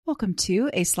Welcome to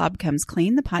A Slob Comes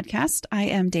Clean, the podcast. I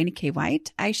am Dana K.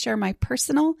 White. I share my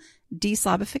personal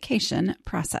deslobification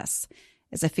process.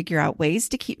 As I figure out ways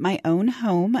to keep my own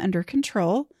home under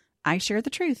control, I share the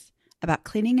truth about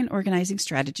cleaning and organizing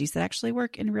strategies that actually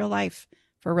work in real life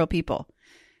for real people.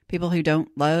 People who don't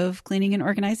love cleaning and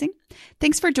organizing.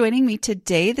 Thanks for joining me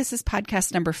today. This is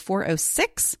podcast number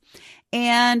 406,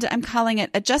 and I'm calling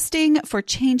it Adjusting for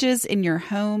Changes in Your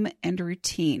Home and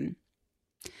Routine.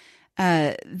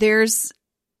 We've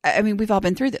all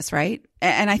been through this, right?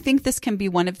 And I think this can be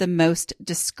one of the most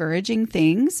discouraging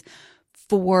things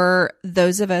for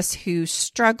those of us who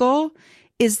struggle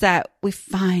is that we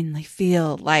finally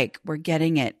feel like we're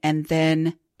getting it and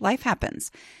then life happens.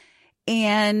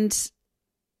 And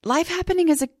life happening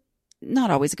is not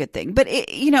always a good thing, but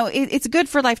it's good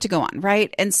for life to go on,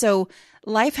 right? And so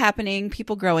life happening,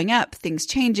 people growing up, things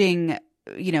changing,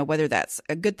 whether that's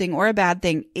a good thing or a bad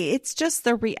thing, it's just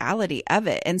the reality of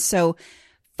it. And so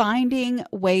finding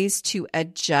ways to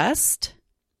adjust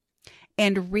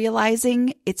and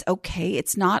realizing it's okay.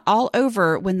 It's not all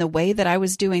over when the way that I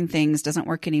was doing things doesn't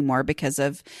work anymore because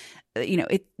of,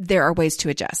 there are ways to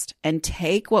adjust and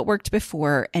take what worked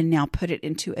before and now put it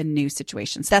into a new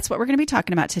situation. So that's what we're going to be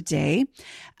talking about today.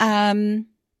 All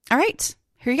right,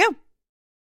 here you go.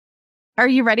 Are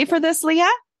you ready for this, Leah?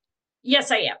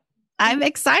 Yes, I am. I'm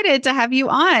excited to have you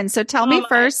on. So tell me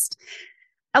first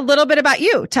a little bit about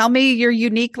you. Tell me your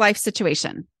unique life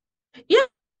situation. Yeah,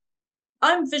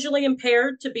 I'm visually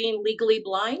impaired to being legally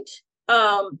blind.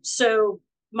 So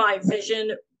my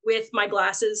vision with my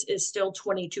glasses is still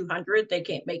 2200. They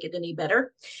can't make it any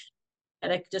better.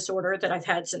 Genetic disorder that I've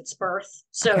had since birth.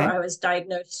 So okay. I was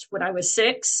diagnosed when I was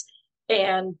 6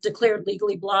 and declared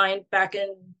legally blind back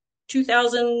in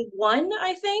 2001,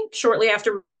 I think, shortly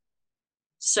after.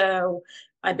 So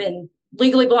I've been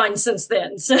legally blind since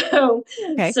then. So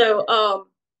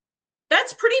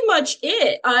that's pretty much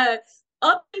it.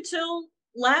 Up until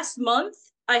last month,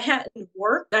 I hadn't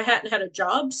worked. I hadn't had a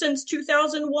job since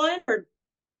 2001, or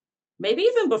maybe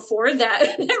even before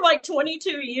that, like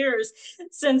 22 years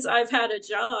since I've had a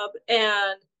job.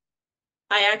 And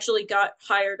I actually got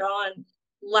hired on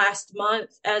last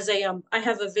month as I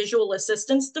have a visual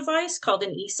assistance device called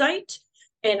an eSight.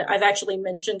 And I've actually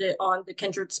mentioned it on the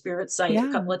Kindred Spirit site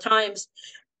a couple of times.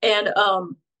 And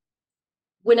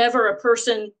whenever a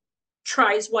person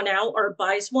tries one out or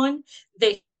buys one,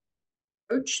 they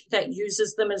coach that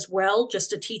uses them as well, just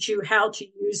to teach you how to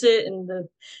use it and the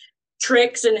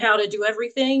tricks and how to do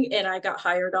everything. And I got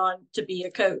hired on to be a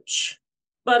coach.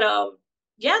 But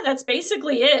that's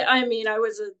basically it. I mean, I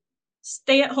was a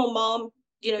stay-at-home mom.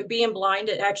 Being blind,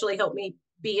 it actually helped me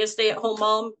be a stay-at-home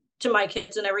mom to my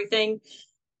kids and everything.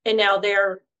 And now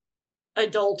they're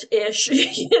adult-ish,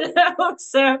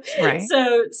 so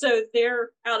they're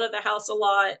out of the house a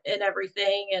lot and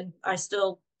everything. And I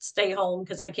still stay home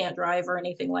because I can't drive or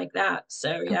anything like that.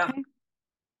 So, yeah.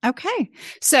 Okay.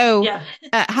 So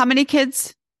how many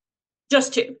kids?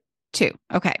 Just 2. 2.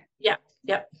 Okay. Yeah.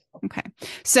 Yep. Okay.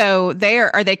 So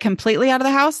are they completely out of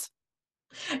the house?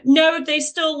 No, they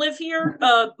still live here.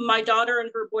 My daughter and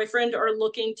her boyfriend are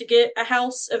looking to get a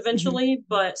house eventually,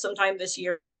 but sometime this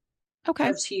year. Okay.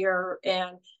 Lives here,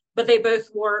 but they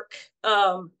both work.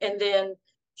 And then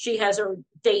she has her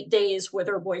date days with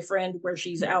her boyfriend where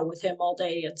she's out with him all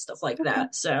day and stuff like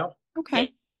that. So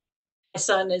okay. My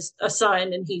son is a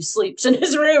son and he sleeps in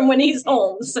his room when he's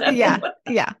home. So. Yeah.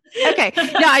 Okay.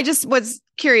 No, I just was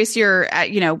curious. How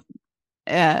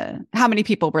many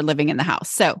people were living in the house?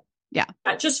 So. Yeah.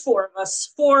 Just 4 of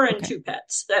us, 4 and 2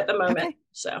 pets at the moment. Okay.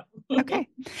 So. Okay.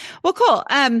 Well, cool.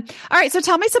 All right. So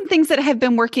tell me some things that have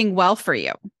been working well for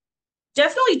you.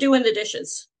 Definitely doing the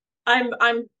dishes. I'm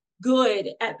good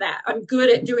at that. I'm good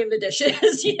at doing the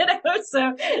dishes,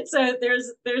 so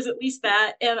there's at least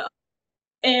that.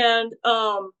 And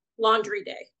laundry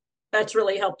day. That's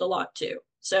really helped a lot too.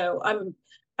 So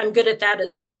I'm good at that.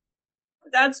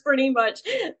 That's pretty much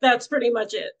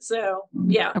it. So,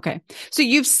 yeah. Okay. So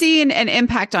you've seen an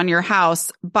impact on your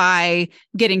house by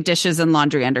getting dishes and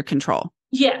laundry under control.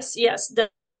 Yes.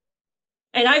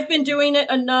 And I've been doing it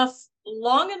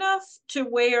long enough to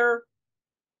where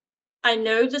I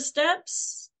know the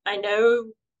steps. I know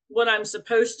what I'm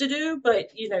supposed to do, but,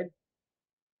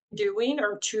 doing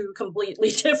are 2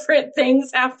 completely different things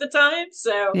half the time.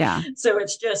 So, So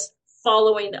it's just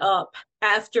following up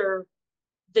after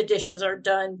the dishes are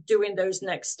done, doing those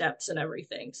next steps and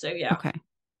everything. So, yeah.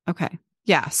 Okay.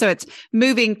 Yeah. So it's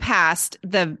moving past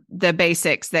the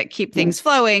basics that keep things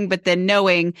flowing, but then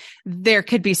knowing there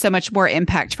could be so much more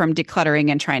impact from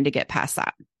decluttering and trying to get past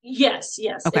that. Yes,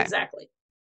 okay. Exactly.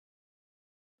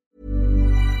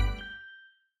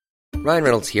 Ryan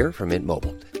Reynolds here from Mint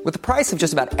Mobile. With the price of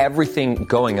just about everything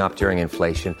going up during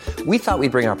inflation, we thought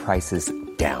we'd bring our prices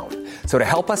down. So to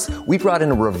help us, we brought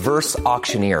in a reverse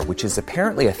auctioneer, which is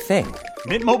apparently a thing.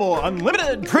 Mint Mobile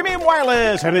Unlimited Premium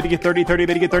Wireless. How to get 30, 30,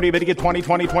 bit to get 30, bit to get 20,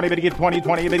 20, 20, bit to get 20,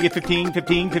 20, bit to get 15,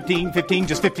 15, 15, 15,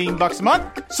 just $15 a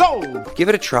month? Sold! Give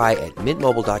it a try at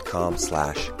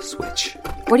mintmobile.com/switch.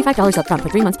 $45 up front for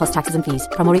 3 months plus taxes and fees.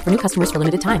 Promo rate for new customers for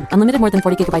limited time. Unlimited more than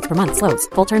 40 gigabytes per month. Slows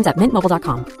full terms at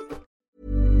mintmobile.com.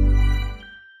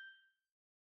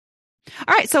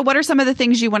 All right. So what are some of the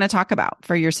things you want to talk about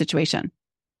for your situation?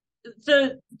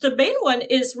 The main one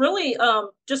is really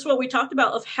just what we talked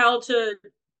about of how to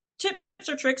tips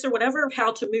or tricks or whatever,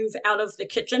 how to move out of the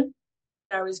kitchen.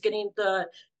 I was getting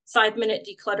the 5-minute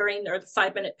decluttering or the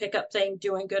 5-minute pickup thing,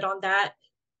 doing good on that.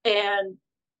 And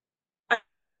I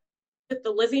did the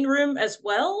living room as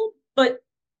well, but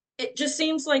it just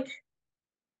seems like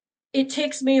it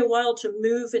takes me a while to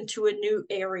move into a new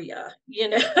area, you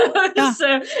know? Yeah.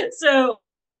 So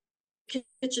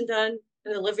kitchen done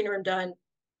and the living room done.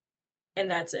 And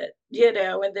that's it, you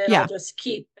know, and then I'll just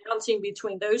keep bouncing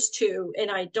between those two. And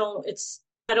I don't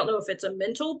know if it's a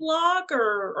mental block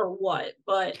or what,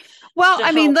 but well,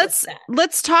 I mean, let's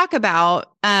talk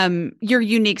about your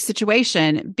unique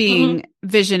situation being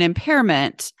vision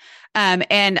impairment.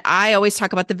 And I always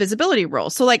talk about the visibility rule.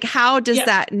 So like, how does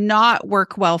that not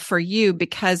work well for you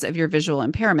because of your visual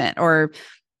impairment, or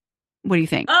what do you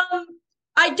think?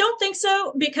 I don't think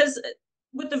so, because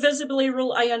with the visibility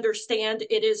rule, I understand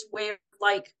it is where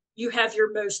like you have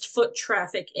your most foot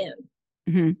traffic in,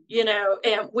 you know,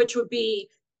 and which would be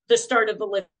the start of the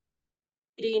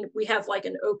living. We have like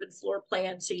an open floor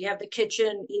plan. So you have the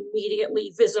kitchen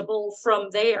immediately visible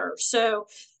from there. So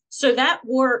that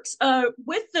works.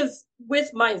 With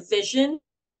my vision,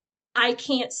 I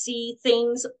can't see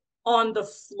things on the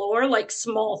floor, like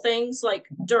small things like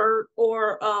dirt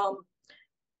or,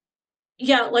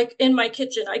 like in my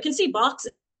kitchen, I can see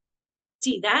boxes,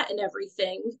 see that and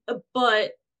everything,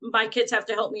 but my kids have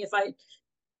to help me if I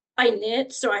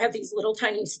knit. So I have these little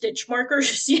tiny stitch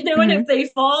markers, you know, and if they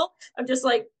fall, I'm just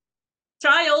like,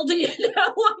 child, you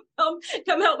know,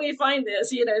 come help me find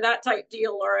this, you know, that type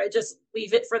deal. Or I just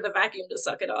leave it for the vacuum to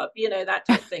suck it up, you know, that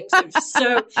type thing.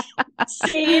 So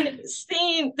seeing,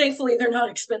 thankfully they're not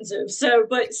expensive. So,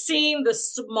 but seeing the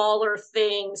smaller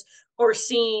things or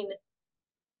seeing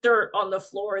dirt on the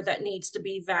floor that needs to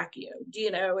be vacuumed,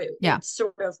 you know, it's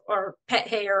sort of our pet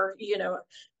hair, you know,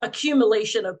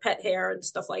 accumulation of pet hair and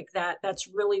stuff like that. That's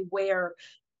really where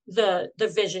the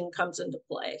vision comes into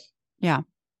play. Yeah.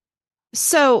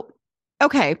 So,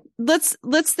 okay, let's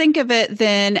think of it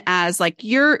then as like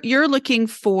you're looking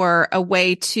for a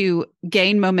way to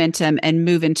gain momentum and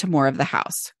move into more of the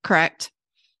house, correct?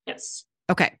 Yes.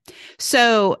 Okay.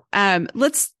 So,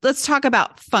 let's talk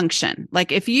about function.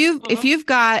 Like if you've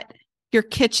got your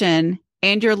kitchen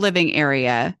and your living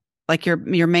area, like your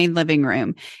main living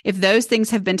room, if those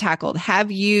things have been tackled,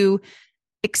 have you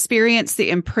experienced the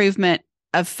improvement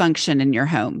of function in your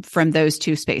home from those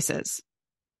two spaces?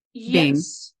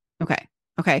 Yes. Okay.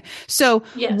 So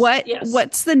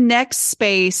what's the next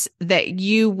space that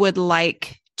you would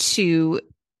like to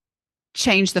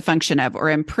change the function of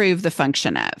or improve the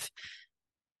function of?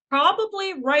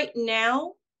 Probably right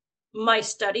now, my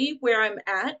study where I'm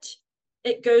at,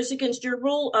 it goes against your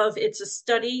rule of it's a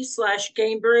study /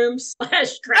 game room /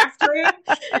 craft room.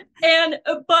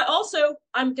 But also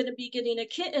I'm going to be getting a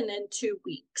kitten in 2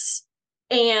 weeks,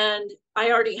 and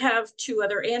I already have 2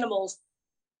 other animals.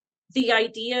 The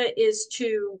idea is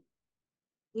to,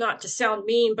 not to sound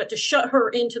mean, but to shut her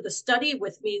into the study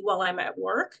with me while I'm at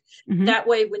work. That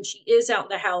way, when she is out in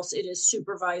the house, it is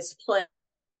supervised play.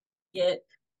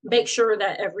 Make sure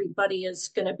that everybody is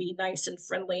going to be nice and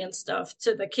friendly and stuff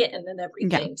to the kitten and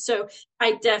everything. Yeah. So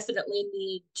I definitely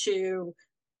need to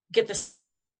get this.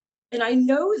 And I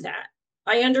know that.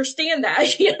 I understand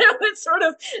that, you know, it's sort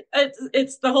of,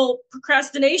 it's the whole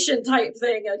procrastination type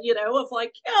thing, you know, of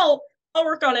like, I'll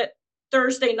work on it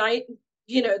Thursday night,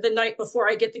 you know, the night before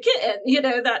I get the kitten, you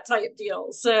know, that type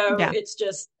deal. So It's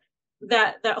just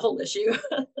that whole issue.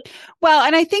 Well,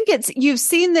 and I think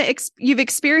you've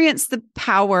experienced the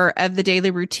power of the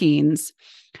daily routines.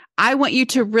 I want you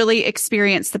to really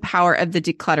experience the power of the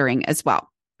decluttering as well.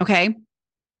 Okay.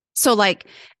 So like,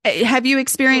 have you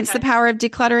experienced the power of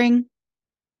decluttering?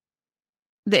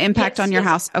 The impact on your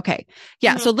house? Okay.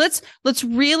 Yeah. So let's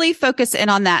really focus in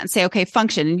on that and say, okay,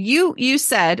 function. And you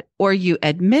said, or you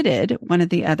admitted, one or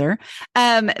the other,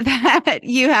 that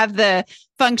you have the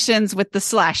functions with the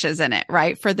slashes in it,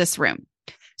 right? For this room.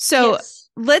 So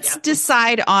let's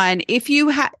decide on if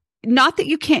you not that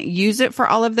you can't use it for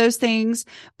all of those things,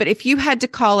 but if you had to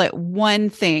call it one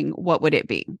thing, what would it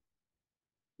be?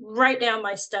 Right now,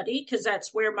 my study, because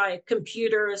that's where my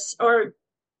computers, or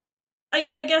I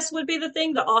guess would be the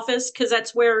thing, the office, because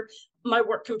that's where my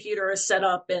work computer is set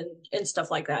up and stuff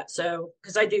like that. So,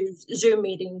 because I do Zoom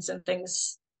meetings and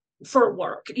things for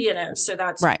work, so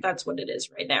that's Right. That's what it is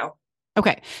right now.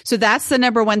 Okay. So that's the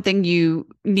number one thing you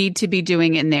need to be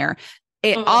doing in there.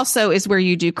 It also is where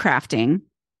you do crafting.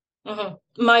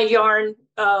 My yarn,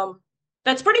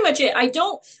 that's pretty much it. I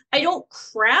don't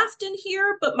craft in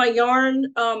here, but my yarn,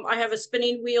 I have a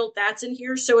spinning wheel that's in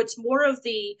here. So it's more of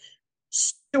the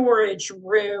storage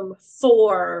room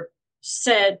for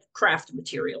said craft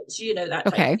materials, that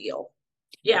type of deal.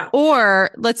 Yeah.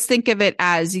 Or let's think of it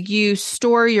as you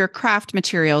store your craft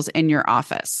materials in your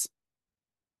office.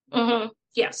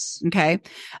 Yes. Okay.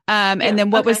 And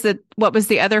then what was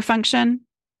the other function?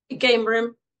 Game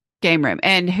room. Game room.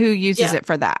 And who uses it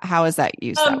for that? How is that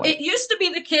used that way? It used to be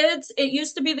the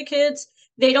kids.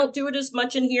 They don't do it as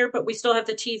much in here, but we still have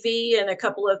the TV, and a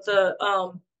couple of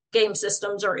the game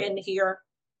systems are in here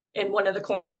in one of the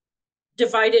corners,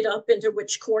 divided up into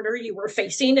which corner you were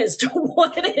facing as to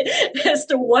what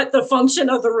the function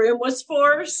of the room was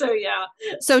for. So yeah.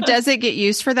 So does it get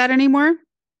used for that anymore?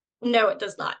 No, it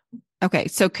does not. Okay.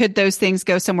 So could those things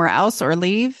go somewhere else or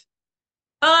leave?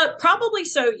 Probably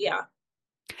so. Yeah.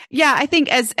 Yeah, I think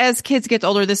as kids get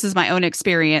older, this is my own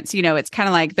experience. It's kind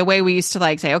of like the way we used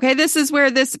to say, okay, this is where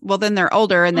this, well, then they're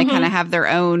older and they kind of have their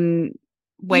own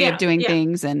way of doing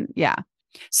things. And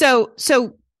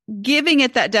so giving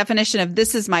it that definition of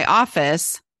this is my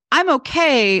office, I'm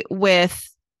okay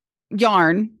with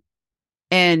yarn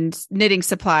and knitting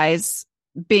supplies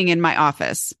being in my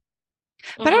office,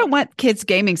 but I don't want kids'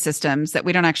 gaming systems that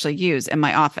we don't actually use in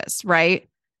my office. Right.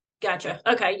 Gotcha.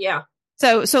 Okay. Yeah.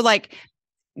 So like,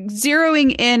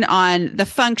 zeroing in on the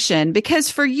function,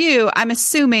 because for you, I'm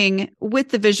assuming with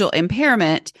the visual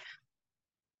impairment,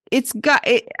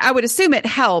 I would assume it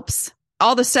helps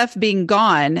all the stuff being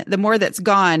gone. The more that's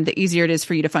gone, the easier it is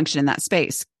for you to function in that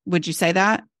space. Would you say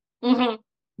that?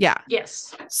 Yeah.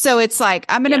 Yes. So it's like,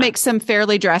 I'm going to make some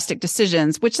fairly drastic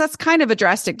decisions, which that's kind of a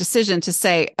drastic decision to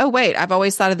say, oh, wait, I've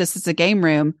always thought of this as a game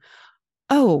room.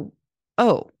 Oh,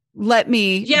 let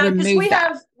me remove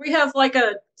that. We have like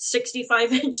a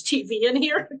 65-inch TV in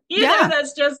here.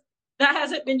 That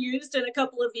hasn't been used in a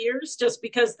couple of years just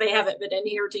because they haven't been in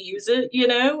here to use it,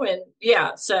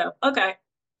 and so okay.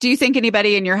 Do you think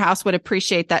anybody in your house would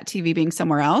appreciate that TV being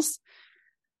somewhere else?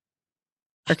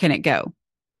 Or can it go?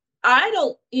 I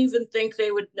don't even think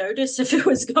they would notice if it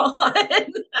was gone.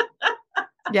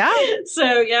 Yeah.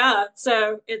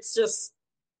 So it's just,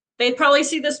 they'd probably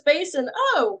see the space and,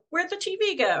 where'd the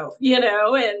TV go?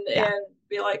 And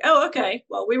be like, oh, okay,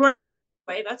 well, we weren't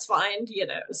away. That's fine.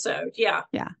 So yeah.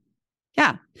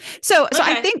 Yeah. So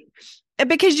I think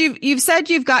because you've said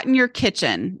you've gotten your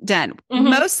kitchen done,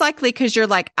 most likely because you're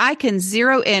like, I can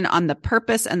zero in on the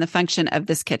purpose and the function of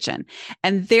this kitchen.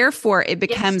 And therefore it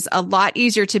becomes a lot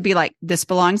easier to be like, this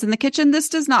belongs in the kitchen. This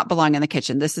does not belong in the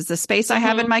kitchen. This is the space I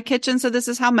have in my kitchen. So this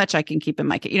is how much I can keep in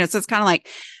my kitchen. So it's kind of like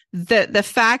the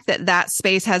fact that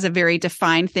space has a very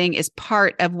defined thing is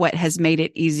part of what has made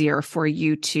it easier for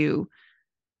you to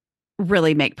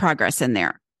really make progress in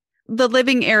there. The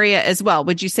living area as well.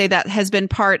 Would you say that has been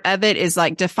part of it, is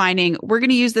like defining, we're going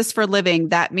to use this for living.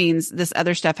 That means this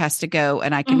other stuff has to go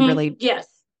and I can really. Yes.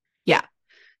 Yeah.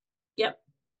 Yep.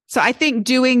 So I think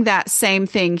doing that same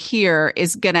thing here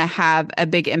is going to have a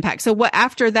big impact. So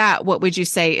after that, what would you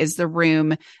say is the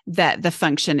room that the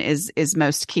function is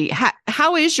most key?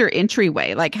 How is your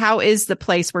entryway? Like, how is the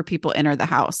place where people enter the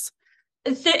house?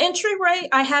 The entryway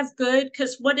I have good,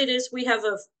 because what it is, we have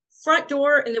a front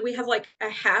door and then we have like a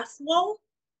half wall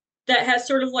that has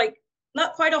sort of like,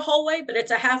 not quite a hallway, but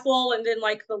it's a half wall, and then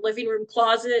like the living room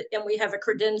closet, and we have a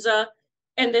credenza,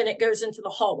 and then it goes into the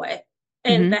hallway.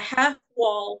 And the half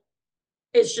wall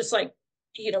is just like,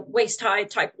 waist high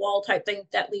type wall type thing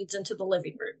that leads into the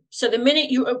living room. So the minute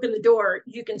you open the door,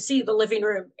 you can see the living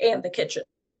room and the kitchen.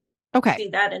 Okay. See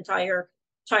that entire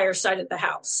side of the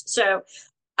house. So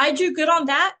I do good on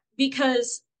that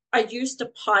because I used to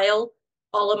pile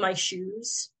all of my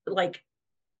shoes, like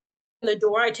in the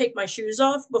door. I take my shoes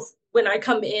off when I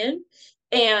come in,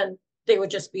 and they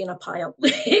would just be in a pile,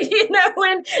 and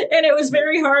it was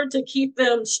very hard to keep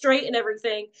them straight and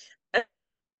everything. I'm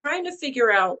trying to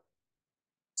figure out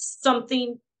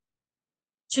something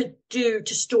to do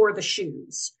to store the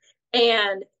shoes.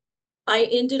 And I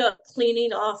ended up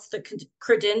cleaning off the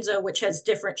credenza, which has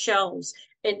different shelves.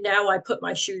 And now I put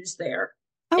my shoes there.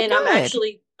 Oh, and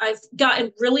good. I've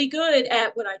gotten really good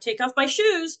at, when I take off my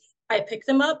shoes, I pick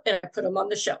them up and I put them on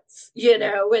the shelf, and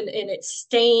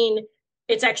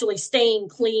it's actually staying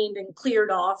cleaned and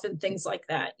cleared off and things like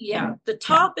that. Yeah. The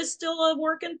top is still a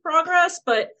work in progress,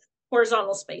 but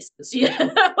horizontal spaces,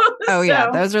 Oh,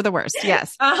 yeah. Those are the worst.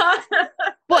 Yes.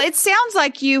 Well, it sounds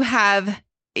like you have,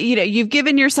 you've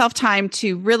given yourself time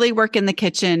to really work in the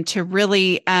kitchen, to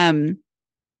really kind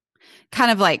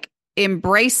of like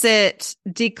embrace it,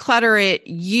 declutter it,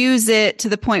 use it to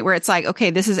the point where it's like,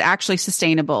 okay, this is actually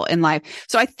sustainable in life.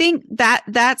 So I think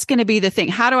that's going to be the thing.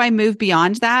 How do I move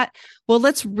beyond that? Well,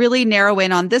 let's really narrow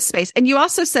in on this space. And you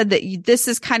also said that this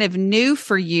is kind of new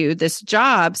for you, this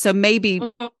job. So maybe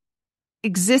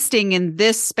existing in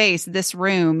this space, this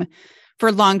room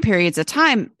for long periods of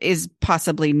time is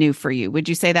possibly new for you. Would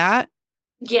you say that?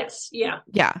 Yes. Yeah.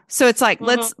 Yeah. So it's like,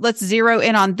 let's zero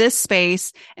in on this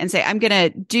space and say, I'm going to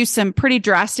do some pretty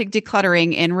drastic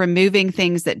decluttering and removing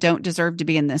things that don't deserve to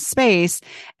be in this space.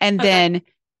 And then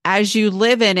as you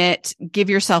live in it, give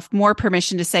yourself more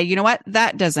permission to say, you know what,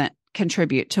 that doesn't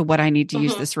contribute to what I need to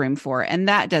use this room for. And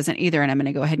that doesn't either. And I'm going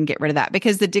to go ahead and get rid of that,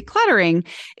 because the decluttering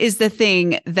is the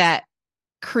thing that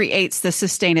creates the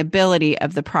sustainability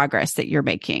of the progress that you're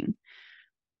making.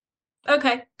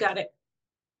 Okay. Got it.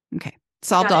 Okay.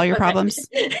 Solved all your problems.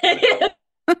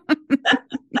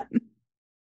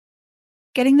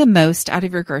 Getting the most out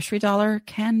of your grocery dollar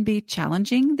can be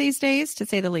challenging these days, to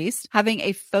say the least. Having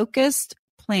a focused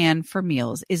plan for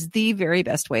meals is the very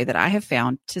best way that I have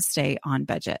found to stay on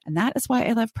budget. And that is why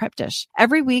I love Prep Dish.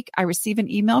 Every week, I receive an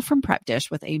email from Prep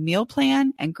Dish with a meal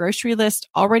plan and grocery list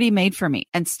already made for me,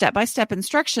 and step-by-step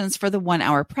instructions for the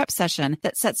 1-hour prep session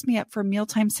that sets me up for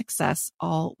mealtime success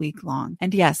all week long.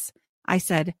 And yes, I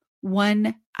said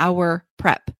 1-hour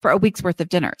prep for a week's worth of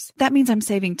dinners. That means I'm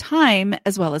saving time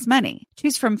as well as money.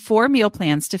 Choose from 4 meal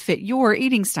plans to fit your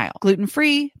eating style: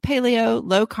 gluten-free, paleo,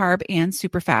 low carb, and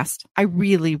super fast. I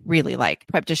really, really like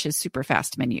Prep Dish's super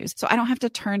fast menus, so I don't have to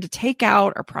turn to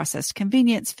takeout or processed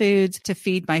convenience foods to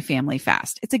feed my family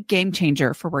fast. It's a game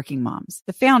changer for working moms.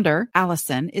 The founder,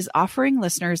 Allison, is offering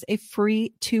listeners a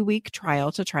free 2-week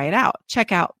trial to try it out.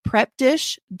 Check out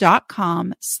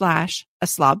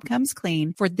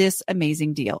prepdish.com/aslobcomesclean for this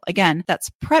amazing deal. Again, that's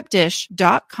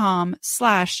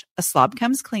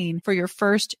prepdish.com/aslobcomesclean for your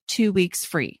first 2 weeks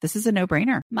free. This is a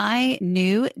no-brainer. My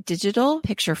new digital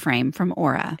picture frame from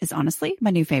Aura is honestly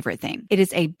my new favorite thing. It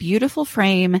is a beautiful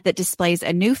frame that displays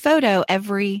a new photo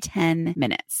every 10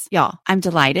 minutes. Y'all, I'm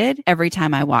delighted every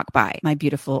time I walk by my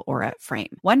beautiful Aura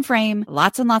frame. One frame,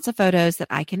 lots and lots of photos that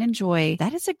I can enjoy.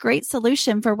 That is a great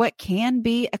solution for what can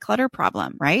be a clutter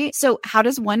problem, right? So how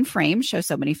does one frame show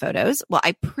so many photos? Well,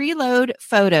 I preload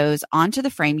photos onto the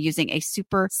frame using a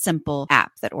super simple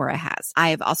app that Aura has. I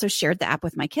have also shared the app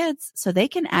with my kids so they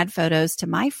can add photos to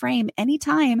my frame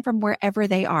anytime from wherever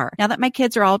they are. Now that my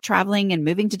kids are all traveling and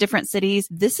moving to different cities,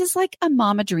 this is like a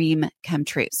mama dream come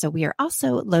true. So we are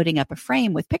also loading up a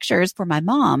frame with pictures for my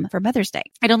mom for Mother's Day.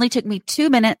 It only took me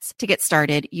 2 minutes to get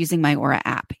started using my Aura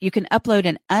app. You can upload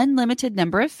an unlimited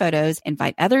number of photos,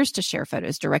 invite others to share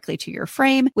photos directly to your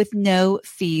frame with no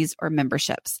fees or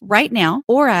memberships. Right now,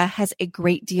 Aura has a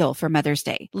great deal for Mother's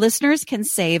Day. Listeners can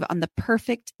save on the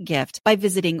perfect gift by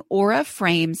visiting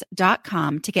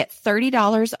auraframes.com to get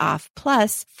 $30 off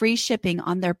plus free shipping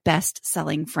on their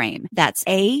best-selling frame. That's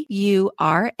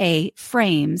AURA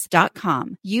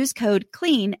frames.com. Use code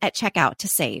CLEAN at checkout to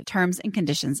save. Terms and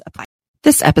conditions apply.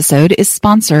 This episode is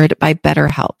sponsored by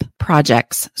BetterHelp.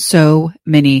 Projects. So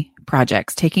many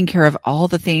projects. Taking care of all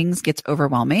the things gets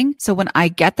overwhelming. So when I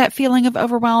get that feeling of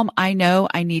overwhelm, I know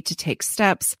I need to take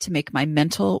steps to make my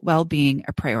mental well-being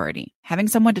a priority. Having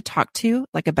someone to talk to,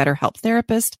 like a BetterHelp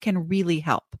therapist, can really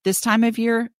help. This time of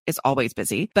year is always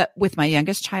busy, but with my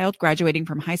youngest child graduating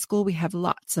from high school, we have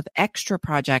lots of extra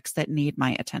projects that need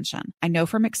my attention. I know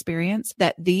from experience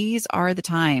that these are the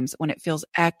times when it feels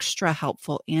extra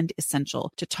helpful and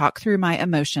essential to talk through my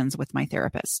emotions with my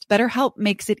therapist. BetterHelp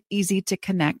makes it easy to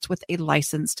connect with a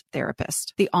licensed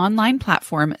therapist. The online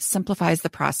platform simplifies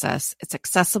the process. It's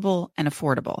accessible and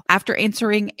affordable. After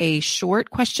answering a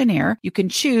short questionnaire, you can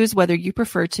choose whether you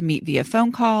prefer to meet via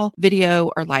phone call,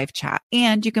 video, or live chat.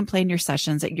 And you can plan your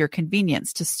sessions at your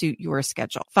convenience to suit your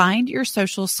schedule. Find your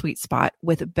social sweet spot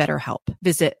with BetterHelp.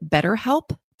 Visit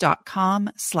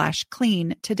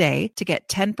BetterHelp.com/clean today to get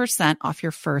 10% off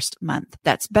your first month.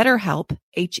 That's BetterHelp,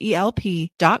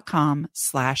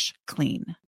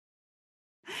 HELP.com/clean.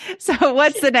 So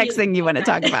what's the next thing you want to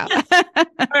talk about? All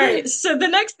right. So the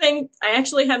next thing, I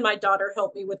actually had my daughter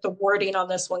help me with the wording on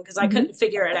this one because I couldn't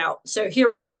figure it out. So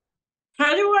here,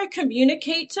 how do I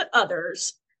communicate to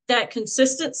others that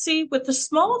consistency with the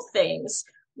small things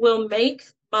will make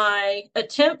my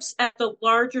attempts at the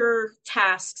larger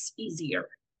tasks easier.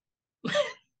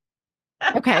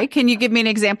 Okay. Can you give me an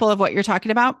example of what you're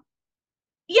talking about?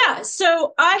 Yeah.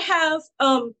 So I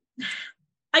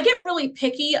get really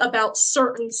picky about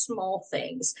certain small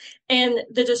things. And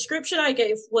the description I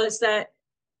gave was that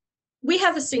we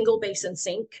have a single basin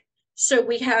sink. So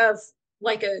we have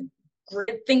like a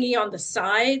grid thingy on the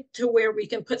side to where we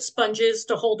can put sponges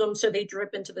to hold them so they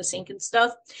drip into the sink and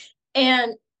stuff.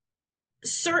 And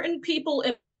certain people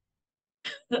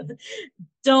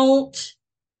don't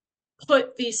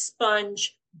put the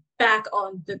sponge back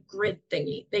on the grid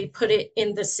thingy. They put it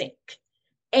in the sink.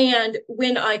 And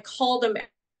when I call them,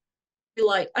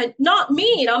 like, not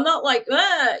mean, I'm not like,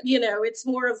 it's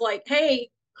more of like,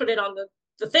 hey, put it on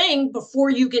the thing before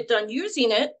you get done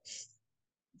using it.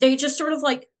 They just sort of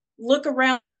like look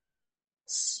around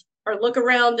or look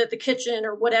around at the kitchen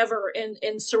or whatever,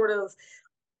 and sort of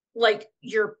like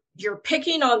you're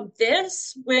picking on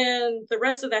this when the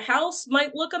rest of the house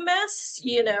might look a mess,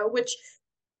 which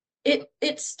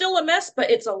it's still a mess, but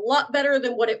it's a lot better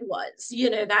than what it was,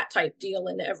 that type deal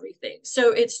and everything. So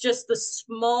it's just the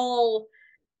small,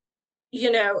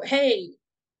 hey,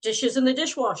 dishes in the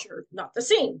dishwasher, not the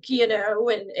sink, and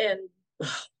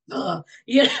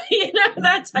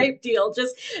that type deal.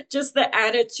 Just the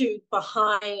attitude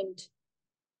behind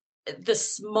the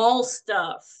small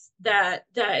stuff that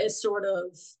is sort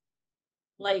of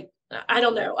like, I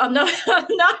don't know. I'm not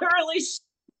really sure.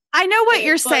 I know what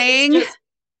you're saying.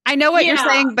 I know what you're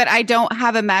saying, but I don't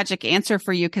have a magic answer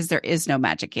for you because there is no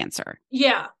magic answer.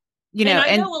 Yeah. And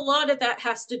I know a lot of that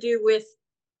has to do with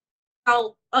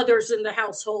how others in the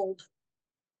household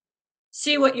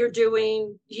see what you're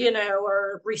doing,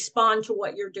 or respond to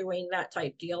what you're doing, that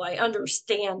type deal. I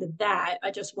understand that.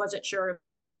 I just wasn't sure.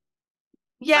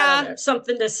 Yeah.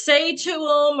 Something to say to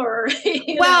them or,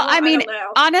 I mean,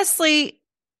 honestly,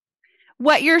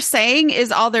 what you're saying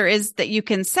is all there is that you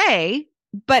can say.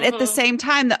 But at the same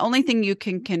time, the only thing you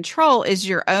can control is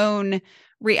your own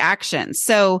reaction.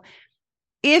 So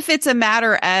if it's a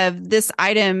matter of this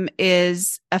item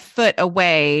is a foot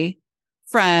away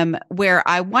from where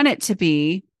I want it to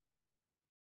be,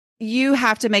 you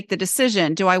have to make the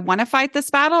decision. Do I want to fight this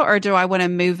battle or do I want to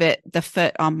move it the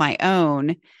foot on my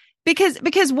own?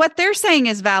 Because what they're saying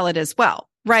is valid as well,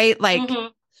 right? Like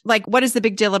what is the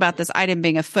big deal about this item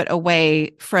being a foot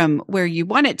away from where you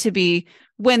want it to be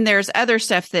when there's other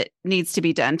stuff that needs to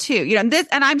be done too? And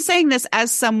I'm saying this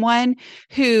as someone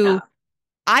who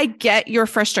I get your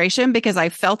frustration because I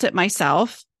felt it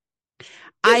myself.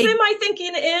 Then my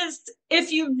thinking is,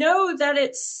 if you know that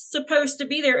it's supposed to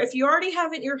be there, if you already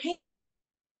have it in your hand,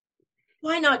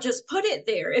 why not just put it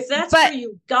there? If that's where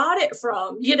you got it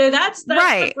from, that's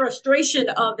right. The frustration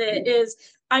of it is,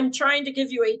 I'm trying to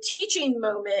give you a teaching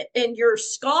moment and you're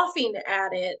scoffing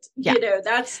at it. Yeah.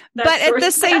 That's but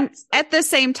at the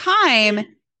same time,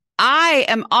 I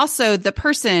am also the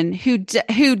person who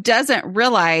doesn't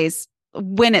realize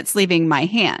when it's leaving my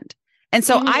hand. And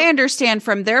so I understand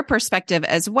from their perspective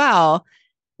as well.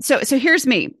 So here's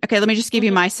me. Okay. Let me just give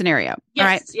you my scenario. Yes, all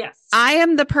right. Yes. I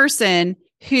am the person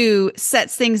who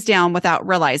sets things down without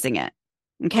realizing it.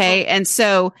 Okay. And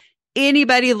so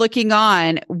anybody looking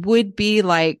on would be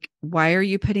like, why are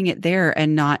you putting it there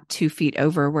and not 2 feet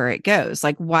over where it goes?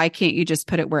 Like, why can't you just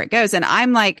put it where it goes? And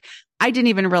I'm like, I didn't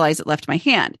even realize it left my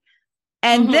hand.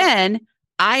 And then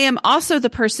I am also the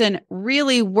person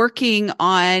really working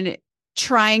on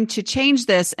trying to change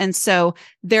this. And so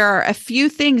there are a few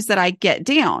things that I get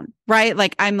down, right?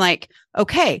 Like, I'm like,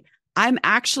 okay, I'm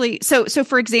actually, so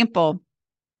for example,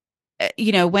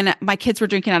 when my kids were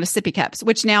drinking out of sippy cups,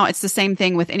 which now it's the same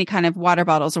thing with any kind of water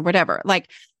bottles or whatever. Like,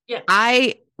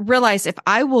 I realized if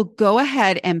I will go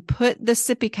ahead and put the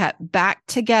sippy cup back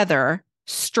together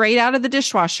straight out of the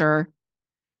dishwasher,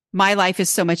 my life is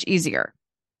so much easier.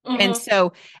 And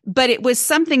so, but it was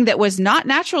something that was not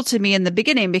natural to me in the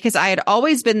beginning because I had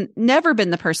always never been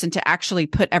the person to actually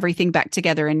put everything back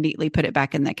together and neatly put it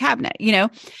back in the cabinet, Yeah.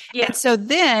 And so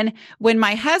then when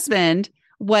my husband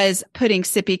was putting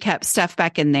sippy cup stuff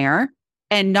back in there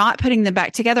and not putting them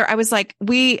back together, I was like,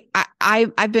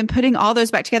 I've been putting all those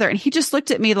back together. And he just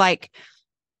looked at me like,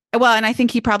 well, and I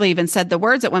think he probably even said the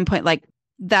words at one point, like,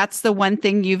 that's the one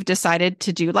thing you've decided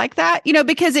to do like that,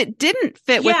 because it didn't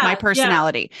fit with my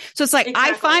personality. So it's like,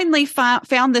 exactly. I finally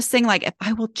found this thing, like, if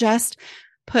I will just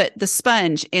put the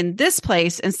sponge in this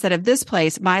place instead of this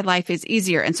place, my life is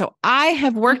easier. And so I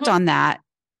have worked on that.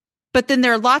 But then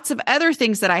there are lots of other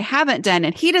things that I haven't done.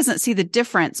 And he doesn't see the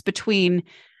difference between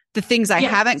the things I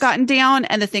haven't gotten down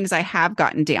and the things I have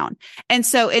gotten down. And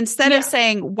so instead of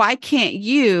saying, why can't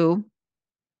you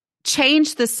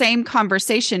change the same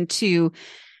conversation to,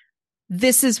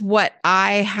 this is what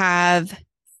I have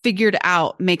figured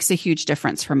out makes a huge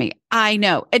difference for me. I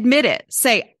know, admit it,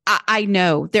 say, I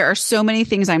know there are so many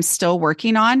things I'm still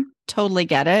working on. Totally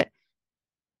get it.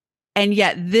 And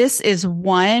yet this is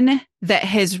one that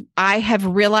I have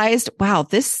realized, wow,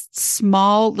 this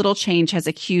small little change has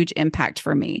a huge impact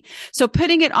for me. So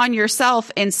putting it on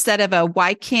yourself instead of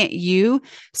why can't you,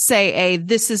 say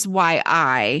this is why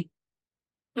I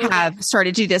have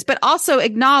started to do this, but also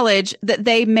acknowledge that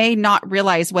they may not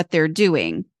realize what they're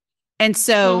doing. And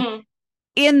so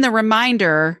in the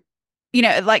reminder,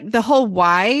 like the whole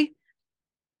why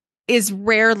is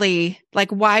rarely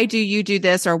like, why do you do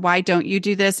this or why don't you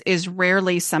do this is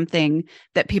rarely something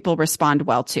that people respond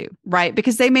well to, right?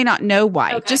 Because they may not know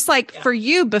why. Okay. Just like for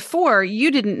you before,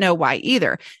 you didn't know why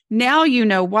either. Now you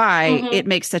know why it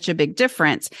makes such a big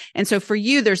difference. And so for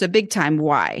you, there's a big time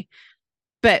why.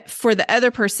 But for the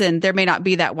other person, there may not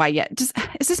be that why yet.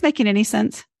 Is this making any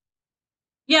sense?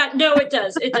 Yeah, no, it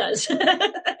does. It does.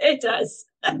 It does.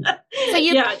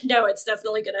 No, it's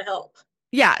definitely going to help.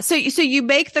 Yeah. So you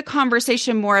make the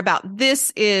conversation more about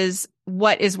this is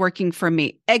what is working for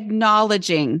me,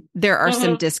 acknowledging there are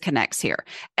some disconnects here,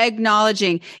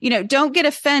 acknowledging, don't get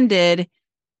offended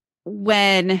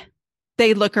when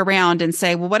they look around and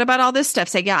say, well, what about all this stuff?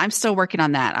 Say, yeah, I'm still working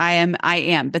on that. I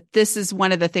am. But this is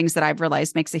one of the things that I've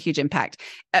realized makes a huge impact.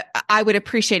 I would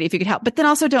appreciate it if you could help, but then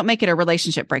also don't make it a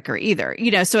relationship breaker either.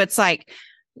 So it's like,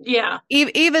 yeah,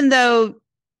 even though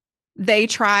they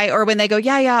try, or when they go,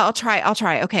 yeah, I'll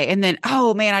try. Okay. And then,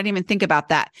 oh man, I didn't even think about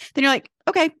that. Then you're like,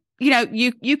 okay,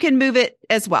 you can move it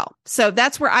as well. So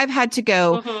that's where I've had to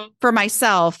go for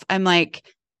myself. I'm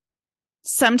like,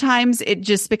 sometimes it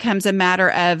just becomes a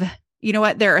matter of, you know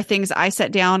what, there are things I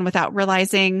set down without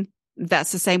realizing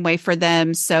that's the same way for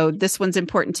them. So this one's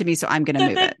important to me. So I'm going to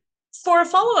move it. For a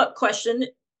follow-up question,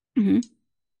 them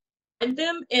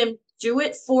and do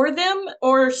it for them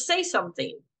or say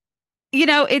something.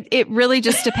 It really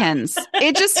just depends.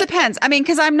 It just depends. I mean,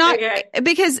 because I'm not,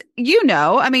 because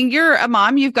I mean, you're a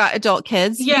mom, you've got adult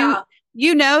kids. Yeah.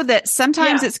 You know that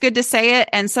sometimes it's good to say it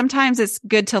and sometimes it's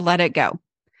good to let it go,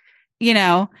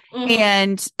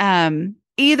 and,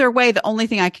 either way, the only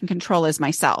thing I can control is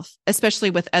myself, especially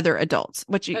with other adults,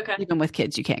 which even with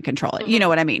kids, you can't control it. You know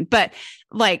what I mean? But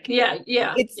like,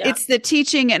 it's the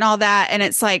teaching and all that. And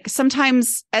it's like,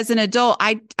 sometimes as an adult,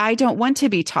 I don't want to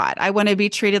be taught. I want to be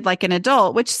treated like an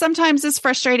adult, which sometimes is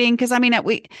frustrating because I mean,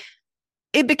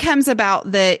 it becomes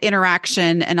about the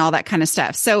interaction and all that kind of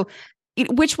stuff. So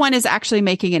which one is actually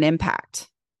making an impact?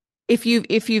 If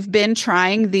you've been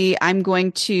trying I'm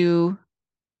going to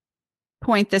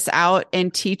point this out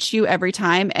and teach you every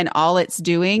time, and all it's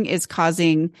doing is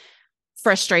causing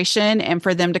frustration and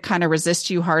for them to kind of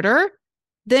resist you harder,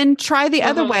 then try the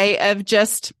other way of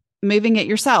just moving it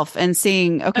yourself and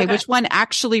seeing, okay, which one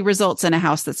actually results in a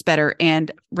house that's better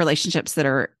and relationships that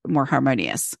are more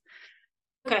harmonious.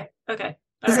 Okay.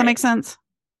 Does that make sense?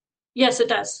 Yes, it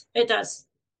does. It does.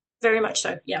 Very much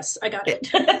so. Yes, I got it.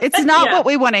 It's not what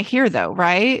we want to hear though,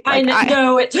 right? Like, I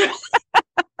know it.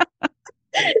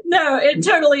 No, it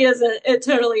totally isn't. It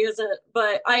totally isn't.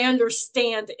 But I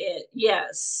understand it.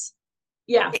 Yes.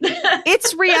 Yeah.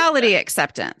 It's reality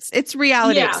acceptance. It's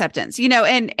reality acceptance,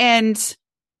 and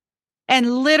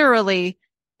literally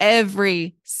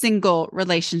every single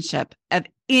relationship of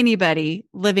anybody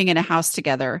living in a house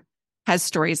together has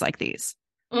stories like these.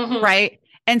 Right.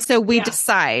 And so we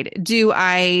decide,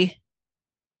 we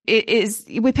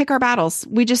pick our battles.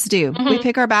 We just do. We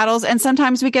pick our battles. And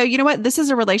sometimes we go, you know what? This is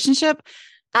a relationship.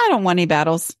 I don't want any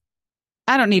battles.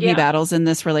 I don't need any battles in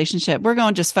this relationship. We're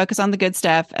going to just focus on the good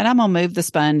stuff. And I'm going to move the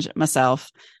sponge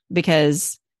myself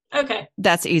because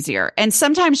that's easier. And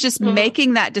sometimes just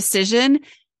making that decision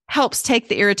helps take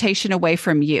the irritation away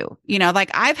from you.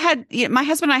 Like I've had, my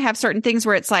husband and I have certain things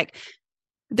where it's like,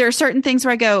 there are certain things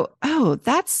where I go, oh,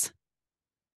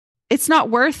 it's not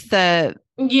worth the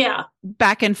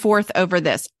back and forth over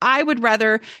this. I would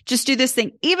rather just do this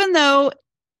thing, even though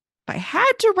if I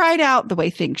had to write out the way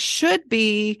things should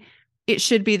be, it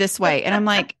should be this way. And I'm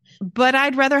like, but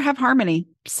I'd rather have harmony.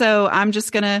 So I'm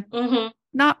just going to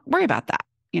not worry about that,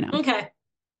 Okay.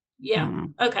 Yeah.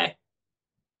 Okay.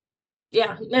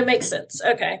 Yeah, that makes sense.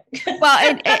 Okay.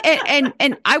 Well,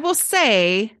 and I will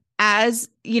say, as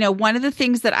one of the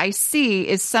things that I see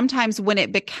is sometimes when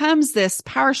it becomes this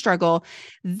power struggle,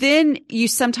 then you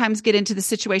sometimes get into the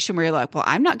situation where you're like, well,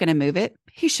 I'm not going to move it.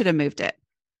 He should have moved it.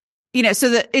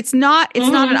 So that it's not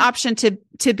an option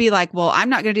to be like, well, I'm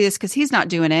not going to do this because he's not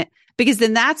doing it, because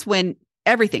then that's when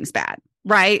everything's bad,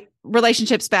 right?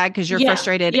 Relationship's bad because you're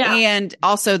frustrated and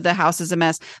also the house is a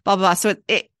mess, blah, blah, blah. So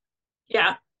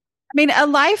mean, a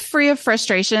life free of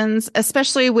frustrations,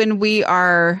 especially when we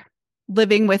are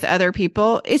living with other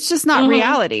people, it's just not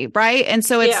reality, right? And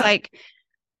so it's like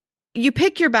you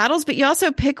pick your battles, but you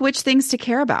also pick which things to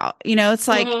care about. You know, it's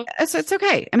like, it's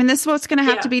okay. I mean, this is what's going to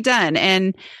have to be done.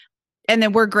 And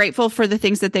then we're grateful for the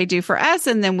things that they do for us.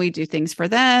 And then we do things for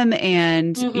them.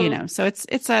 And, you know, so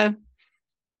it's a,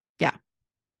 yeah.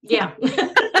 Yeah.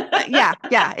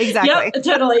 Yeah, exactly. Yep,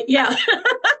 totally. Yeah.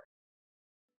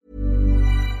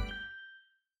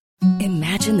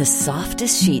 Imagine the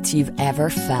softest sheets you've ever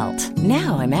felt.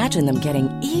 Now imagine them getting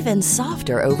even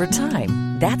softer over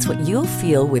time. That's what you'll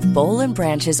feel with Boll &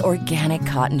 Branch's organic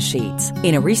cotton sheets.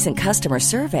 In a recent customer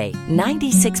survey,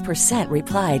 96%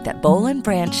 replied that Boll &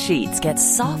 Branch sheets get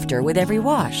softer with every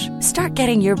wash. Start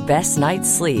getting your best night's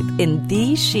sleep in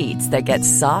these sheets that get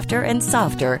softer and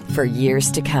softer for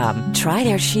years to come. Try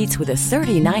their sheets with a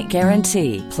 30-night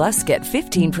guarantee. Plus, get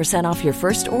 15% off your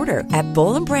first order at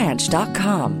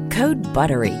bollandbranch.com. Code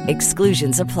BUTTERY.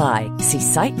 Exclusions apply. See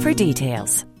site for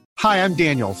details. Hi, I'm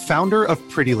Daniel, founder of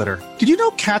Pretty Litter. Did you know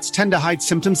cats tend to hide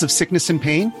symptoms of sickness and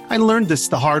pain? I learned this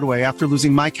the hard way after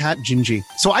losing my cat, Gingy.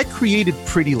 So I created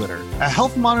Pretty Litter, a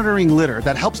health monitoring litter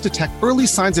that helps detect early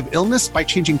signs of illness by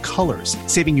changing colors,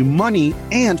 saving you money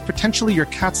and potentially your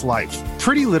cat's life.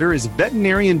 Pretty Litter is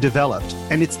veterinarian developed,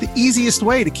 and it's the easiest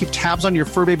way to keep tabs on your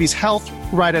fur baby's health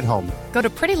right at home. Go to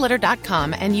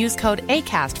prettylitter.com and use code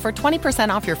ACAST for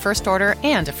 20% off your first order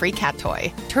and a free cat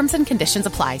toy. Terms and conditions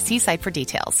apply. See site for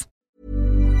details.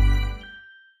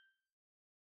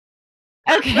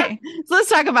 Okay, so let's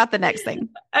talk about the next thing.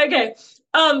 Okay.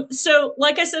 So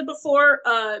like I said before,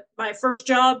 my first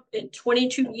job in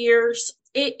 22 years,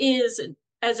 it is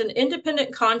as an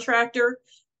independent contractor.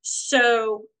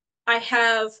 So I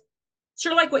have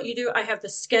sort of like what you do. I have the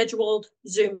scheduled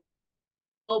Zoom,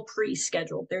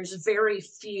 pre-scheduled. There's very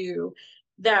few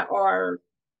that are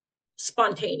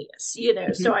spontaneous, you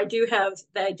know, so I do have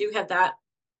that.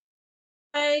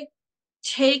 I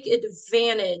take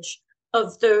advantage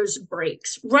of those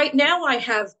breaks. Right now, I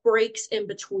have breaks in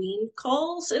between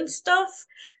calls and stuff,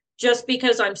 just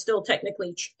because I'm still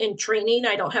technically in training.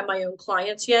 I don't have my own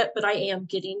clients yet, but I am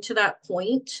getting to that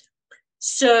point.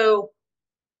 So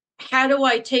how do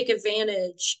I take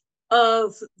advantage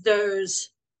of those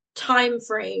time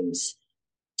frames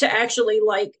to actually,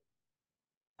 like,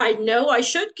 I know I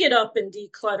should get up and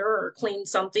declutter or clean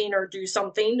something or do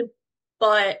something,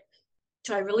 but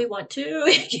do I really want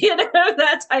to? You know,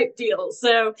 that type deal.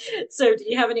 So do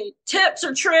you have any tips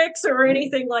or tricks or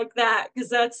anything like that?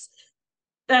 Because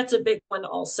that's a big one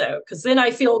also, because then I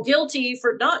feel guilty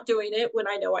for not doing it when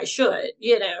I know I should,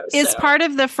 you know. Is part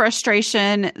of the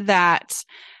frustration that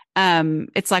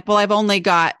it's like, well, I've only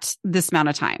got this amount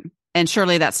of time, and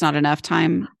surely that's not enough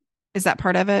time. Is that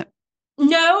part of it?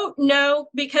 No,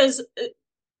 because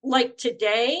like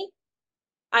today,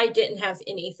 I didn't have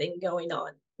anything going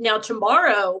on. Now,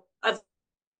 tomorrow, I've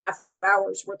half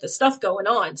hours worth of stuff going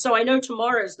on. So I know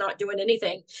tomorrow's not doing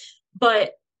anything.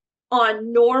 But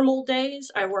on normal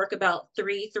days, I work about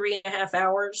 3.5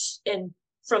 hours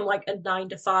from like a 9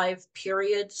 to 5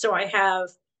 period. So I have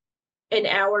an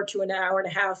hour to an hour and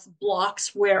a half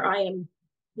blocks where I am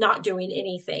not doing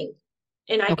anything.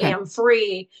 And I am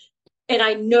free. And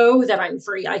I know that I'm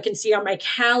free. I can see on my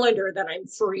calendar that I'm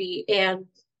free. And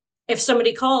if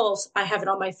somebody calls, I have it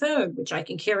on my phone, which I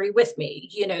can carry with me,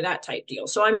 you know, that type deal.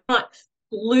 So I'm not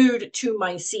glued to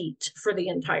my seat for the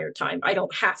entire time. I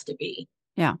don't have to be.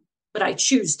 Yeah. But I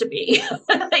choose to be.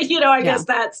 You know, I guess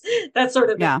that's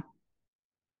sort of Well,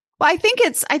 I think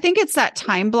it's that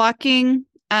time blocking.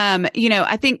 You know,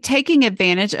 I think taking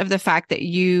advantage of the fact that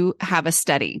you have a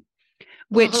study,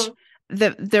 which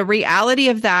the reality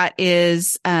of that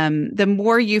is, the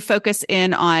more you focus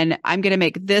in on, I'm going to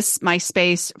make this my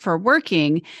space for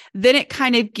working, then it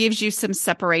kind of gives you some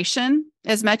separation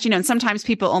as much, you know, and sometimes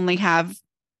people only have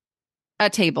a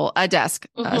table, a desk,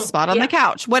 a spot on the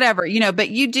couch, whatever, you know, but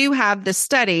you do have the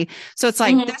study. So it's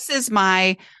like, this is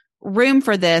my room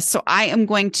for this. So I am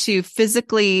going to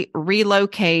physically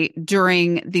relocate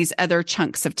during these other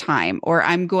chunks of time, or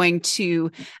I'm going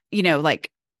to, you know, like,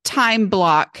 time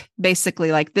block,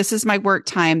 basically, like, this is my work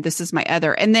time, this is my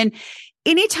other. And then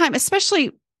anytime,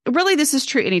 especially, really, this is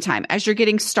true anytime as you're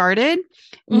getting started,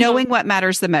 knowing what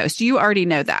matters the most. You already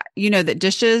know that. You know that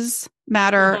dishes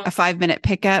matter. A 5-minute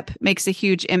pickup makes a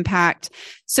huge impact.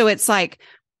 So it's like,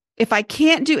 if I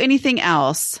can't do anything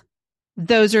else,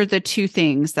 those are the two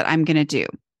things that I'm going to do.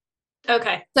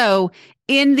 Okay. So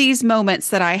in these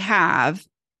moments that I have,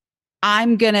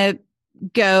 I'm going to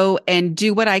go and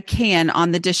do what I can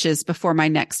on the dishes before my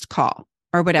next call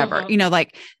or whatever, you know,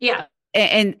 like,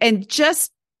 and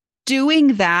just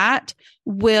doing that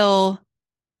will,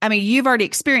 I mean, you've already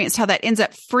experienced how that ends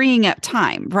up freeing up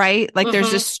time, right? Like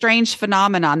there's this strange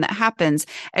phenomenon that happens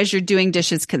as you're doing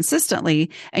dishes consistently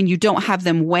and you don't have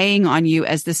them weighing on you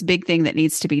as this big thing that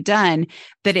needs to be done,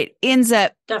 that it ends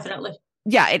up Definitely.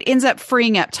 Yeah, it ends up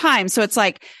freeing up time. So it's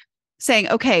like saying,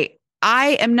 okay,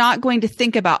 I am not going to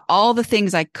think about all the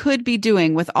things I could be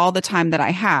doing with all the time that I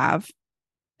have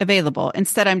available.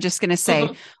 Instead, I'm just going to say,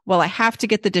 well, I have to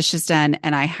get the dishes done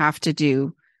and I have to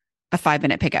do a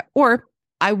 5-minute pickup, or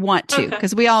I want to,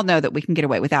 because we all know that we can get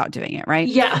away without doing it, right?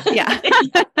 Yeah. Yeah.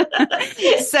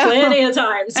 So plenty of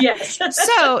times. Yes.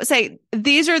 So say,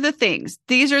 these are the things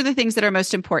that are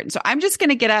most important. So I'm just going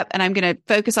to get up and I'm going to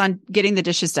focus on getting the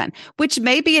dishes done, which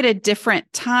may be at a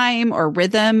different time or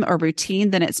rhythm or routine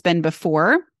than it's been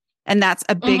before. And that's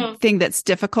a big thing that's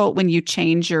difficult when you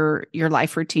change your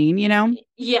life routine, you know?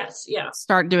 Yes. Yeah.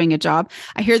 Start doing a job.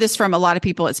 I hear this from a lot of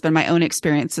people. It's been my own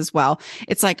experience as well.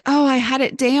 It's like, oh, I had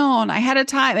it down. I had a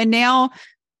time. And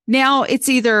now it's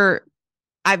either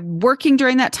I'm working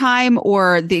during that time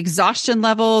or the exhaustion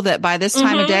level that by this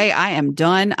time of day, I am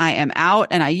done. I am out.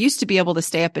 And I used to be able to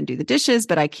stay up and do the dishes,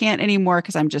 but I can't anymore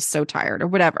because I'm just so tired or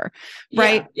whatever.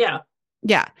 Right. Yeah.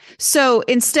 Yeah. So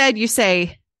instead you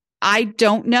say, I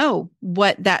don't know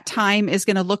what that time is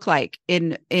going to look like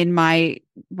in my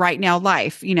right now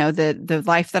life, you know, the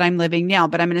life that I'm living now.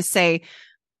 But I'm going to say,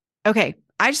 okay,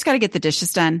 I just got to get the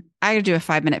dishes done. I got to do a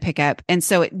 5-minute pickup. And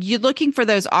so you're looking for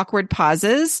those awkward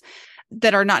pauses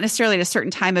that are not necessarily at a certain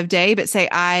time of day, but say,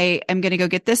 I am going to go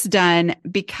get this done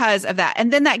because of that.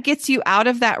 And then that gets you out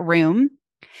of that room.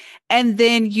 And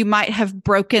then you might have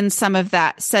broken some of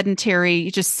that sedentary,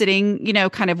 just sitting, you know,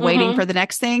 kind of waiting for the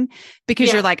next thing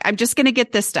because you're like, I'm just going to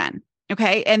get this done.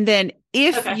 Okay. And then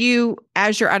if you,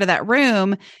 as you're out of that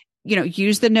room, you know,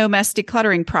 use the no mess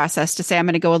decluttering process to say, I'm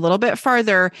going to go a little bit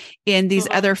farther in these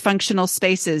other functional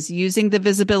spaces using the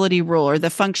visibility rule or the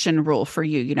function rule for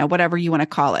you, you know, whatever you want to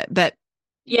call it. But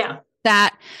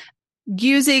that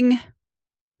using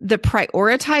the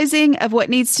prioritizing of what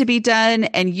needs to be done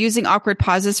and using awkward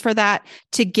pauses for that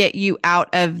to get you out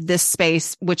of this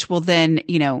space, which will then,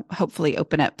 you know, hopefully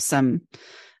open up some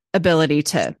ability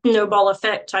to snowball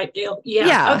effect type deal.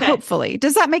 Yeah. Hopefully.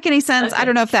 Does that make any sense? I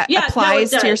don't know if that applies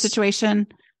to your situation.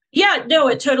 Yeah, no,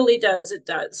 it totally does. It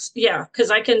does. Yeah. Cause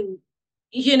I can,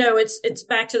 you know, it's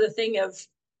back to the thing of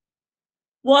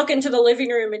walk into the living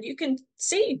room and you can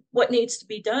see what needs to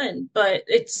be done, but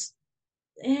it's,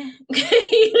 you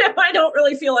know, I don't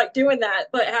really feel like doing that,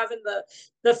 but having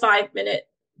the 5-minute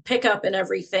pickup and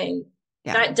everything,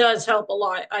 that does help a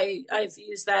lot. I've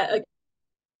used that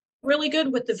really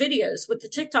good with the videos, with the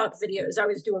TikTok videos. I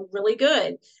was doing really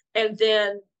good. And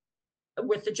then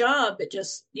with the job, it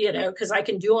just, you know, because I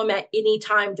can do them at any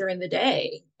time during the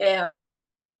day and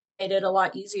made it a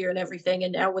lot easier and everything.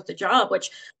 And now with the job,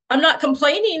 which I'm not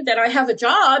complaining that I have a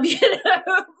job, you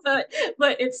know, but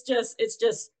it's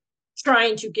just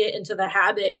trying to get into the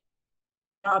habit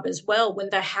job as well when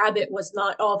the habit was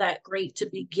not all that great to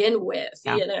begin with,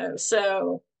 you know.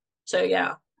 So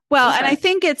yeah. Well, and I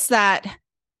think it's that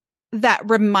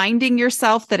reminding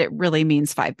yourself that it really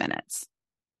means 5 minutes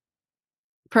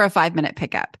for a 5-minute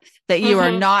pickup, that you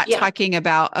are not talking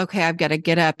about, okay, I've got to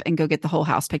get up and go get the whole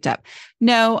house picked up.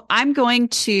 No, I'm going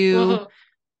to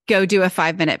go do a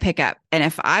 5-minute pickup. And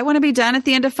if I want to be done at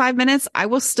the end of 5 minutes, I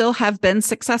will still have been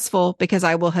successful because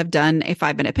I will have done a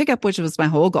 5-minute pickup, which was my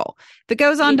whole goal. If it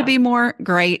goes on to be more,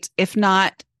 great. If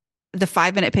not, the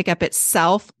 5-minute pickup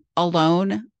itself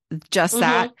alone, just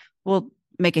that will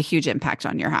make a huge impact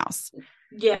on your house.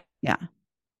 Yeah. Yeah.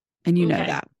 And you know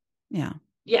that. Yeah.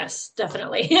 Yes,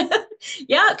 definitely.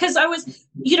 Yeah. Cause I was,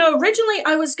 you know, originally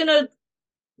I was going to,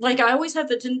 like, I always have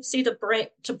the tendency to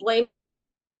blame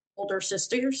older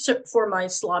sisters for my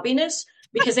slobbiness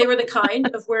because they were the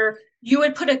kind of where you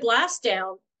would put a glass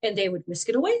down and they would whisk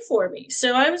it away for me.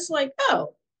 So I was like,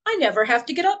 oh, I never have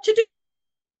to get up to do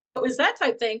it. Was that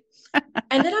type thing.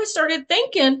 And then I started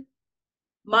thinking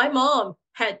my mom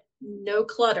had no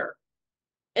clutter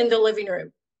in the living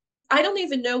room. I don't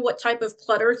even know what type of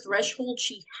clutter threshold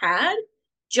she had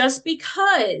just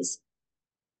because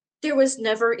there was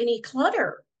never any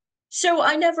clutter. So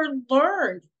I never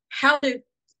learned how to,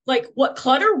 like, what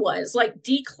clutter was, like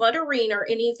decluttering or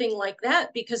anything like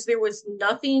that, because there was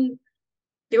nothing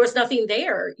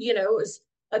there. You know, it was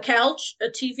a couch, a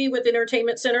TV with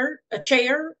entertainment center, a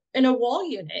chair, and a wall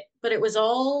unit, but it was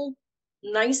all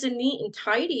nice and neat and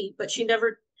tidy, but she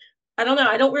never, I don't know.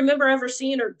 I don't remember ever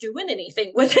seeing her doing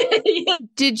anything with it.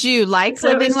 Did you like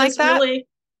living like that? Really,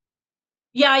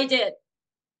 yeah, I did.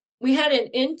 We had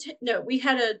we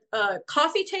had a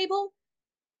coffee table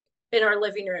in our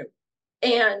living room,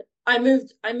 and I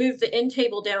moved the end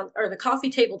table down, or the coffee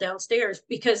table downstairs,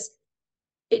 because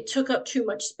it took up too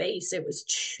much space. It was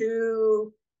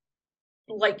too,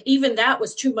 like, even that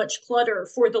was too much clutter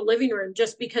for the living room,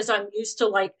 just because I'm used to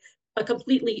like a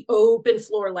completely open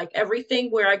floor, like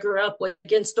everything where I grew up was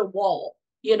against a wall.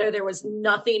 There was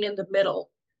nothing in the middle.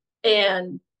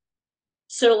 And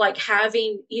so like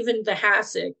having even the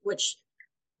hassock, which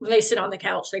when they sit on the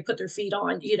couch, they put their feet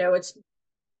on, it's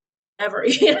ever,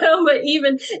 but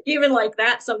even like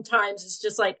that, sometimes it's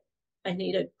just like, I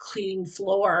need a clean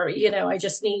floor, I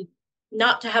just need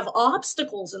not to have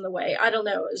obstacles in the way. I don't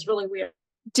know. It's really weird.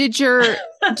 Do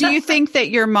you think that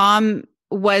your mom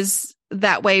was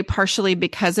that way partially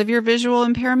because of your visual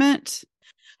impairment?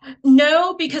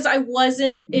 No, because it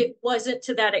wasn't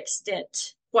to that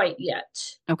extent quite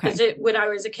yet. Okay. When I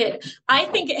was a kid, I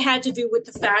think it had to do with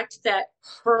the fact that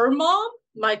her mom,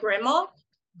 my grandma,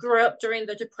 grew up during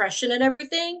the Depression and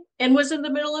everything, and was in the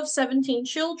middle of 17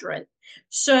 children.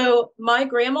 So my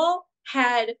grandma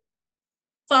had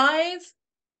 5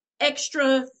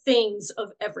 extra things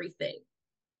of everything,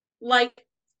 like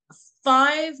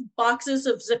 5 boxes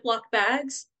of Ziploc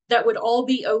bags that would all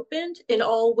be opened and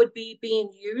all would be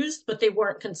being used, but they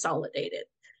weren't consolidated.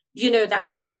 That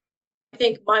I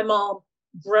think my mom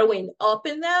growing up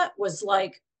in that was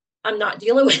like, I'm not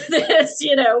dealing with this,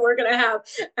 we're going to have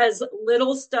as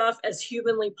little stuff as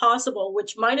humanly possible,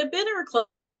 which might have been her close,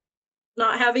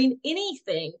 not having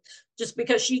anything, just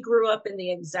because she grew up in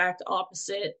the exact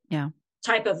opposite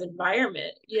type of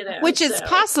environment, Which is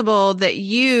possible that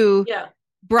you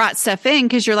brought stuff in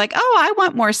because you're like, oh, I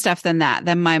want more stuff than that,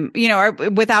 than my, or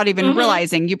without even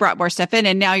realizing you brought more stuff in.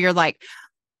 And now you're like,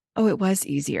 oh, it was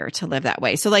easier to live that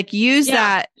way. So like use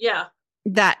that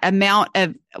amount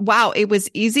of, wow, it was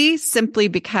easy simply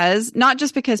because, not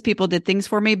just because people did things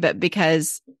for me, but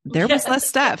because there was less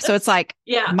stuff. So it's like,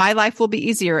 my life will be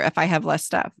easier if I have less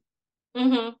stuff.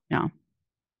 Mm-hmm. Yeah.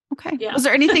 Okay. Yeah. Was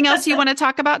there anything else you want to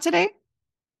talk about today?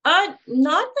 Not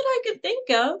that I could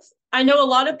think of. I know a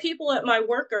lot of people at my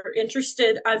work are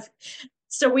interested.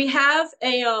 So we have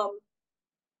a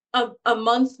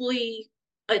monthly,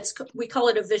 we call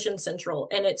it a Vision Central,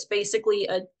 and it's basically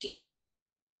a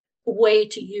way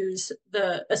to use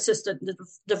the assisted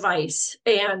device.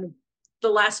 And the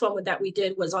last one that we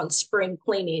did was on spring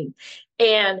cleaning,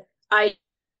 and I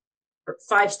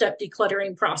 5-step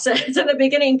decluttering process in the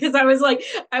beginning, because I was like,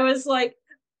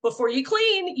 before you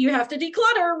clean, you have to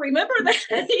declutter. Remember that.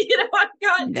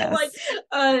 I've got like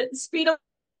speed up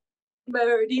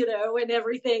mode, and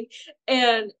everything.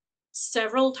 And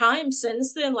several times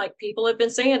since then, like people have been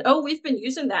saying, oh, we've been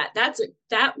using that. That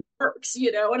works,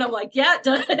 and I'm like, yeah, it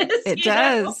does. It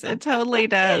does. It totally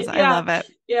does. I love it.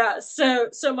 Yeah. So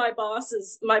my boss,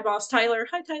 Tyler.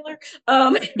 Hi, Tyler.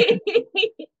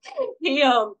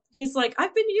 He's like,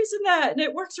 I've been using that and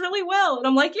it works really well. And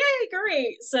I'm like, yay,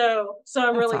 great. So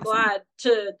I'm really glad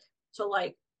to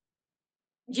like,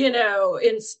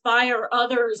 inspire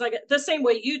others like the same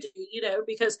way you do,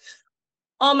 because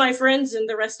all my friends and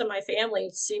the rest of my family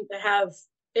seem to have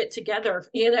it together,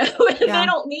 and they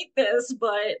don't need this,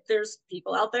 but there's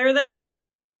people out there that,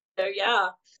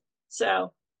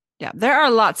 So yeah, there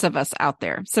are lots of us out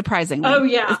there, surprisingly. Oh,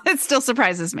 yeah. It still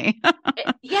surprises me.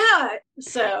 Yeah.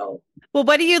 So. Well,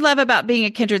 what do you love about being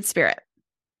a kindred spirit?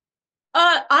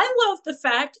 I love the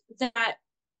fact that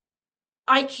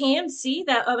I can see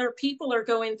that other people are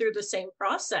going through the same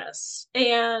process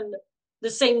and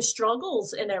the same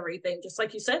struggles and everything. Just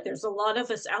like you said, there's a lot of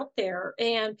us out there,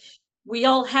 and we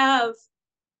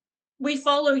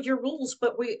follow your rules,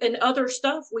 but in other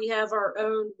stuff, we have our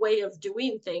own way of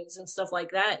doing things and stuff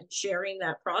like that, and sharing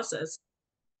that process.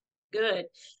 Good.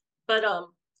 But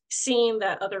seeing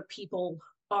that other people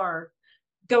are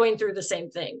going through the same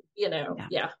thing,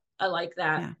 I like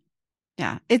that.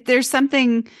 Yeah. There's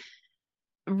something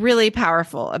really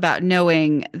powerful about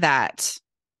knowing that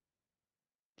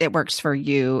it works for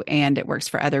you and it works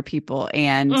for other people,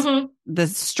 and the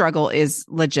struggle is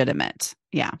legitimate.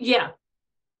 Yeah. Yeah.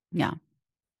 Yeah.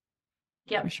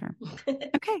 Yeah. For sure.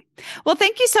 Okay. Well,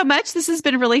 thank you so much. This has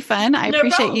been really fun. I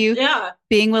appreciate you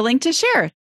being willing to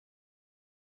share.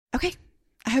 Okay.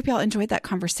 I hope y'all enjoyed that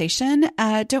conversation.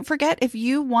 Don't forget, if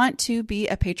you want to be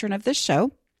a patron of this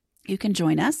show, you can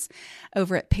join us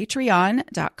over at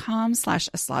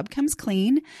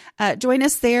patreon.com/aslobcomesclean. Join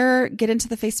us there, get into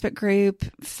the Facebook group,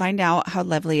 find out how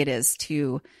lovely it is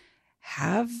to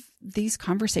have these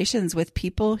conversations with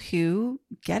people who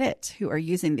get it, who are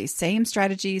using these same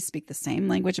strategies, speak the same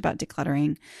language about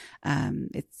decluttering.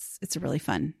 It's a really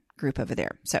fun group over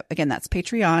there. So again, that's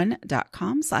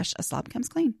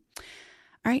patreon.com/aslobcomesclean.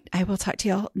 All right. I will talk to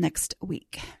y'all next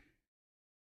week.